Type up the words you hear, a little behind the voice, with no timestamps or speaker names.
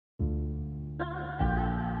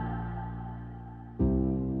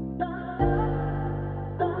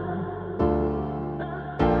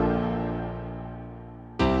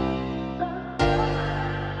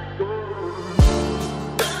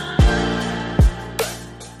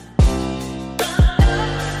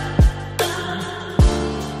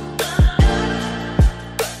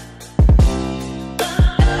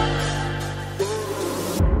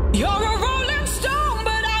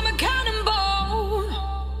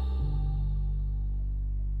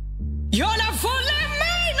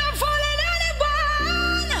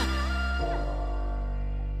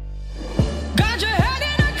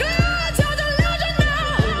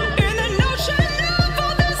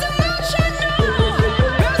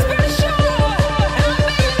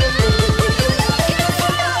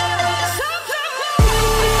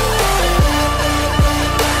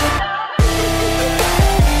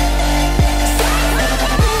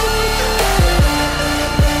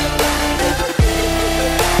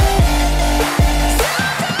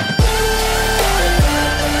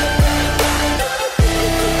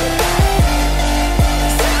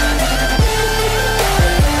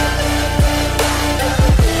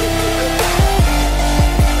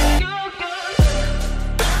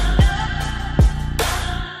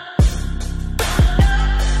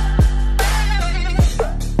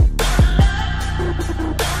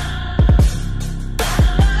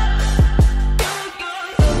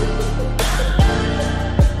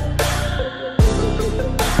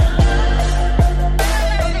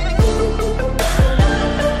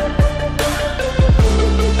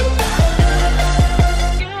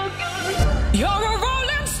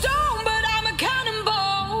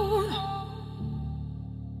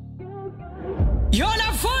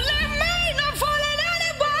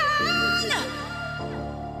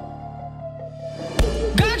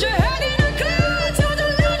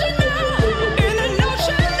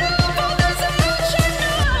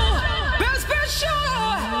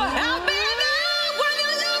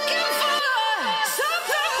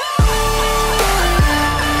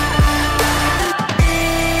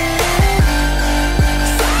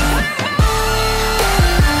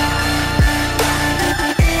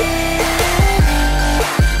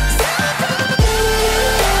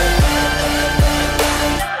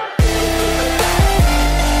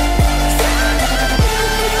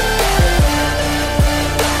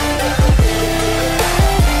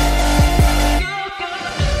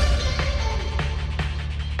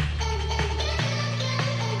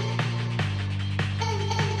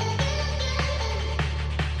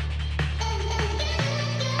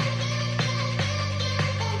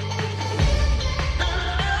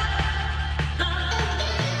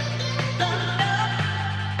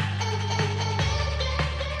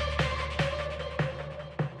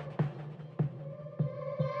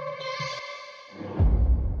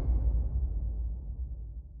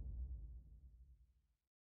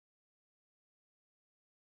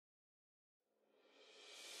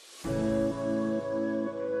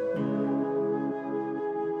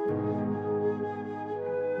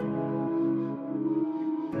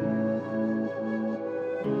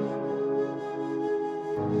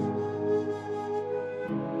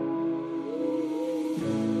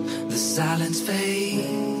silence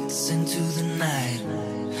fades into the night.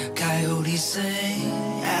 Coyotes sing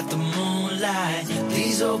at the moonlight.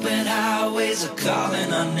 These open highways are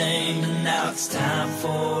calling our name, and now it's time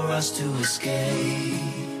for us to escape.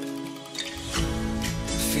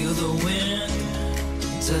 Feel the wind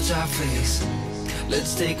touch our face.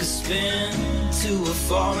 Let's take a spin to a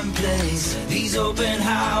foreign place. These open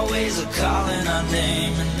highways are calling our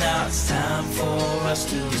name, and now it's time for us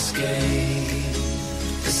to escape.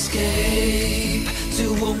 Escape to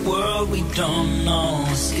a world we don't know.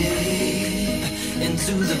 Escape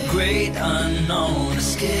into the great unknown.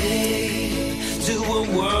 Escape to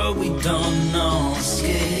a world we don't know.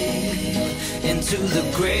 Escape into the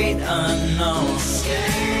great unknown. Escape,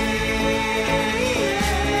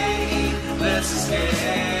 let's escape.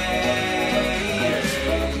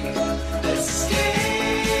 Let's escape.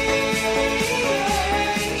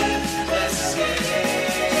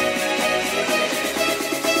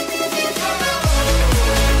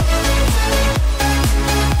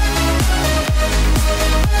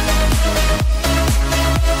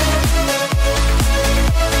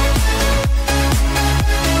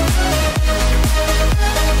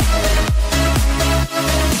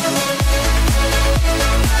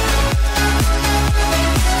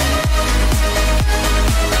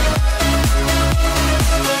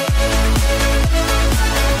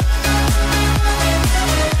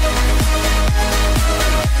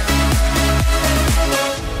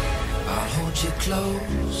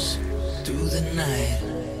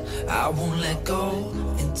 I won't let go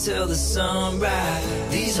until the sunrise.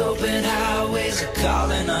 These open highways are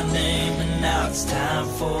calling our name, and now it's time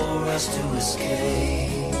for us to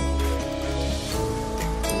escape.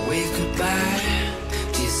 Wave goodbye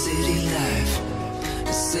to your city life,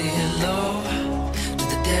 and say hello to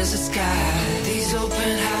the desert sky. These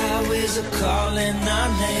open highways are calling our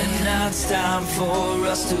name, and now it's time for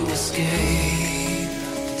us to escape.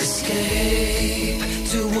 Escape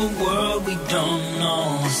to a world we don't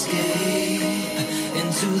know. Escape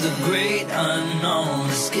into the great unknown.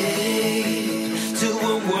 Escape to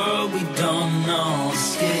a world we don't know.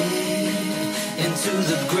 Escape into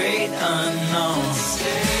the great unknown.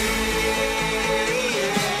 Escape,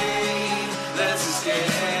 let's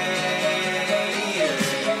escape.